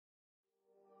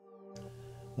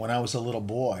when I was a little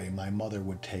boy, my mother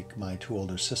would take my two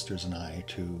older sisters and I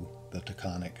to the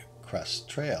Taconic Crest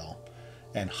Trail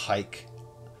and hike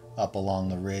up along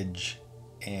the ridge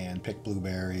and pick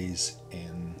blueberries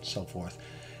and so forth.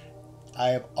 I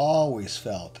have always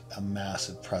felt a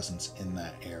massive presence in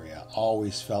that area.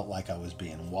 Always felt like I was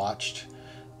being watched.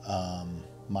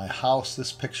 My house,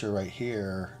 this picture right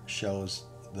here, shows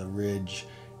the ridge,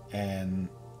 and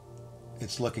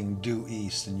it's looking due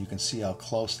east, and you can see how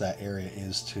close that area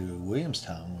is to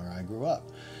Williamstown, where I grew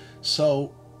up.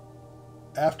 So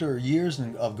after years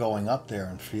of going up there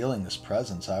and feeling this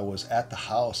presence, I was at the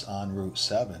house on Route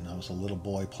 7. I was a little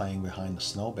boy playing behind the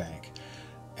snowbank,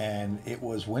 and it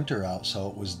was winter out, so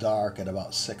it was dark at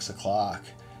about 6 o'clock,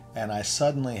 and I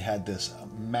suddenly had this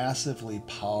massively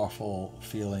powerful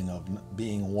feeling of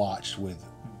being watched with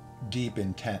deep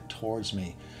intent towards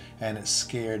me, and it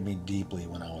scared me deeply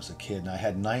when I was a kid, and I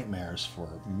had nightmares for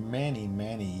many,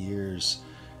 many years,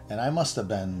 and I must have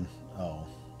been,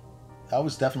 I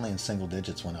was definitely in single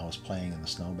digits when I was playing in the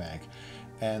snowbank,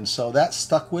 and so that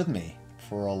stuck with me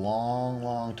for a long,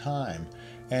 long time.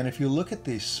 And if you look at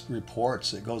these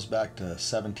reports, it goes back to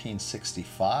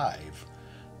 1765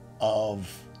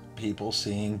 of people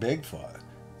seeing Bigfoot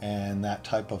and that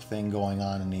type of thing going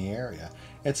on in the area.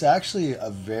 It's actually a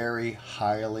very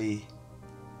highly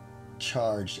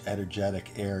charged, energetic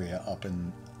area up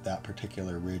in that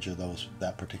particular ridge or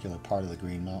that particular part of the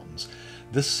Green Mountains.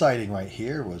 This sighting right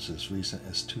here was as recent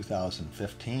as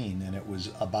 2015, and it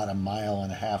was about a mile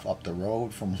and a half up the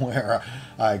road from where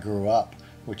I grew up,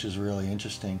 which is really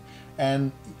interesting.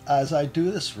 And as I do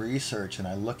this research and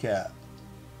I look at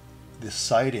the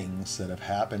sightings that have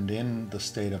happened in the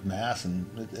state of Mass,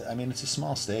 and I mean, it's a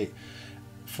small state,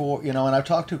 and I've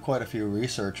talked to quite a few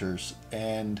researchers,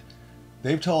 and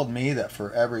they've told me that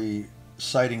for every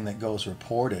sighting that goes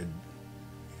reported,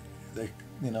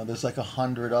 there's like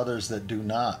 100 others that do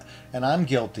not, and I'm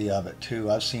guilty of it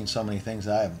too. I've seen so many things.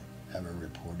 I haven't ever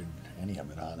reported any of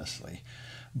it, honestly,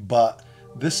 but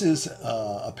this is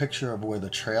a picture of where the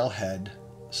trailhead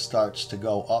starts to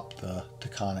go up the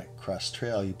Taconic Crest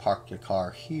Trail. You park your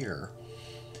car here,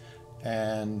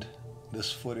 and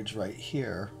this footage right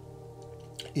here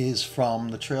is from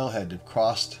the trailhead. It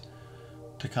crossed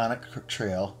Taconic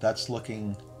Trail. That's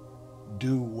looking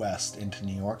due west into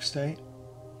New York State,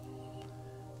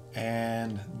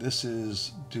 and this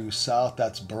is due south.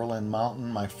 That's Berlin Mountain.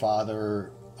 My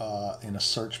father, in a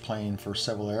search plane for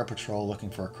Civil Air Patrol looking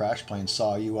for a crash plane,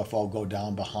 saw a UFO go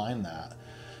down behind that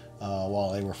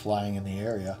while they were flying in the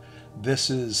area. This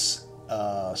is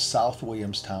South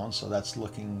Williamstown, so that's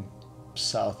looking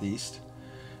southeast.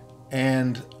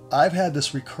 And I've had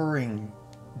this recurring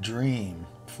dream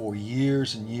for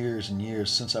years and years and years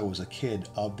since I was a kid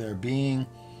of there being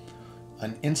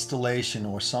an installation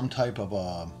or some type of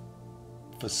a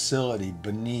facility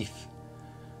beneath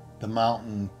the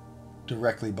mountain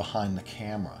directly behind the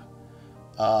camera.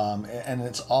 And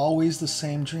it's always the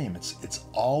same dream. It's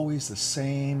always the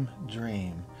same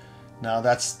dream. Now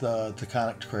that's the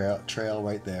Taconic Trail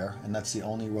right there, and that's the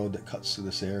only road that cuts through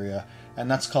this area, and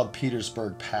that's called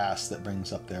Petersburg Pass that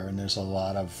brings up there, and there's a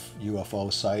lot of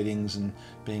UFO sightings and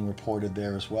being reported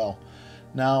there as well.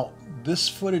 Now this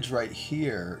footage right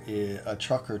here, a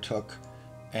trucker took,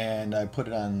 and I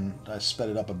sped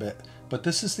it up a bit, but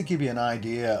this is to give you an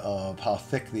idea of how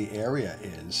thick the area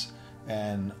is,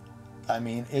 and I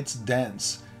mean, it's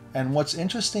dense. And what's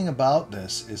interesting about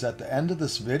this is at the end of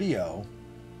this video,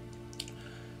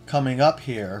 coming up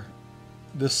here,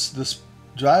 this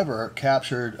driver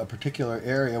captured a particular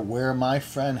area where my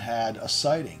friend had a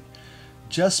sighting.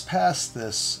 Just past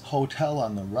this hotel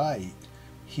on the right,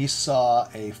 he saw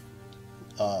a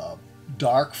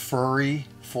dark, furry,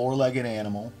 four-legged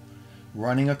animal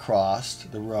running across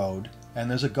the road, and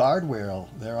there's a guardrail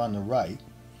there on the right.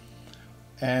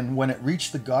 And when it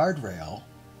reached the guardrail,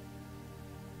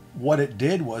 what it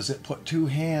did was it put two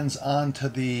hands onto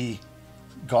the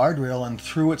guardrail and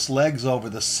threw its legs over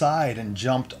the side and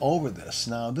jumped over this.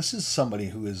 Now, this is somebody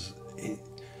who is,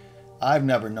 I've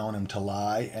never known him to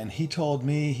lie, and he told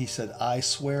me, he said, "I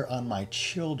swear on my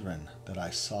children that I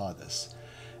saw this."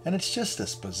 And it's just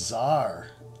this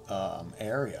bizarre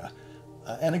area.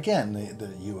 And again, the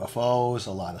UFOs,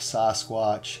 a lot of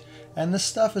Sasquatch, and this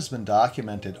stuff has been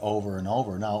documented over and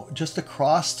over. Now, just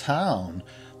across town,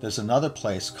 there's another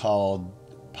place called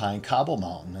Pine Cobble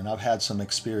Mountain, and I've had some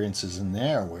experiences in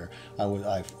there where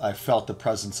I felt the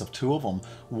presence of two of them.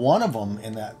 One of them,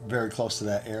 in that very close to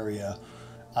that area,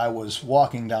 I was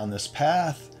walking down this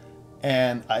path,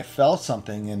 and I felt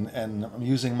something, and I'm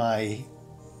using my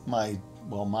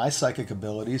well, my psychic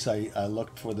abilities. I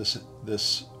looked for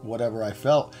this whatever I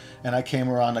felt, and I came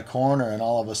around the corner, and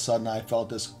all of a sudden I felt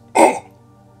this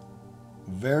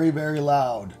very, very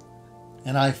loud.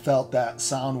 And I felt that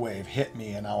sound wave hit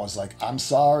me, and I was like, I'm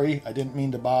sorry, I didn't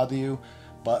mean to bother you.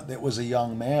 But it was a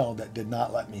young male that did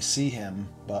not let me see him.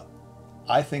 But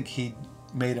I think he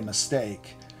made a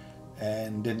mistake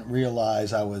and didn't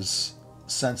realize I was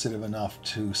sensitive enough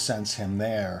to sense him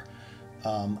there.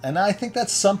 And I think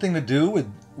that's something to do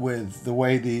with the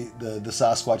way the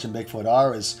Sasquatch and Bigfoot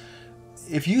are, is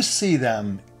if you see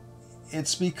them,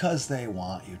 it's because they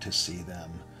want you to see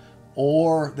them,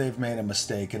 or they've made a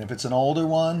mistake. And if it's an older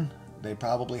one, they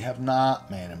probably have not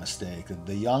made a mistake.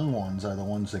 The young ones are the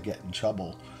ones that get in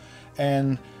trouble.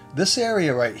 And this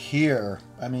area right here,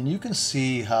 I mean, you can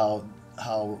see how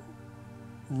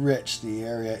rich the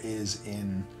area is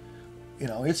in, you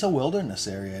know, it's a wilderness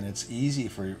area, and it's easy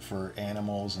for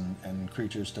animals and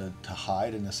creatures to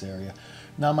hide in this area.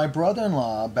 Now, my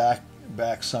brother-in-law,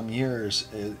 back some years,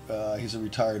 he's a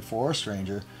retired forest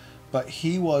ranger, but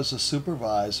he was a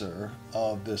supervisor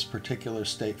of this particular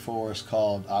state forest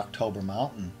called October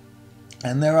Mountain.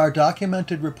 And there are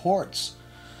documented reports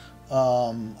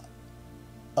of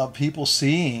people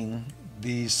seeing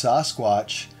these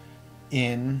Sasquatch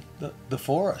in the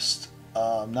forest.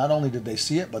 Not only did they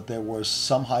see it, but there were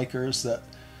some hikers that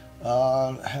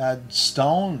had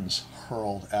stones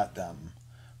hurled at them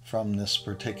from this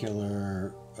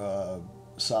particular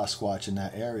Sasquatch in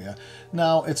that area.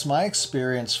 Now, it's my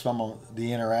experience from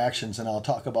the interactions, and I'll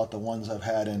talk about the ones I've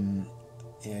had in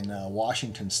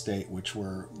Washington State, which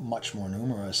were much more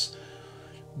numerous.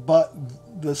 But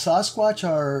the Sasquatch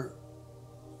are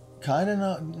kind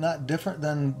of not different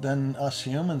than us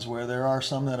humans, where there are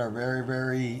some that are very,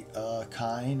 very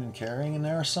kind and caring, and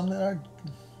there are some that are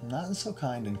not so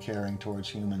kind and caring towards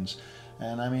humans.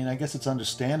 And I mean, I guess it's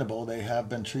understandable. They have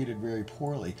been treated very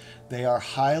poorly. They are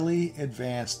highly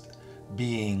advanced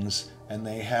beings, and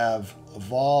they have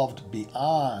evolved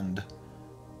beyond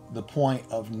the point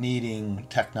of needing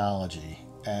technology.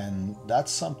 And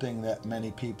that's something that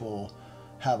many people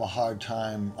have a hard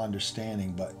time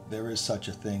understanding, but there is such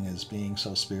a thing as being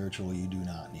so spiritual. You do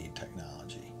not need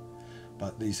technology.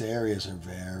 But these areas are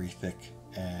very thick,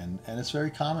 and it's very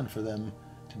common for them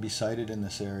to be sighted in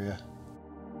this area.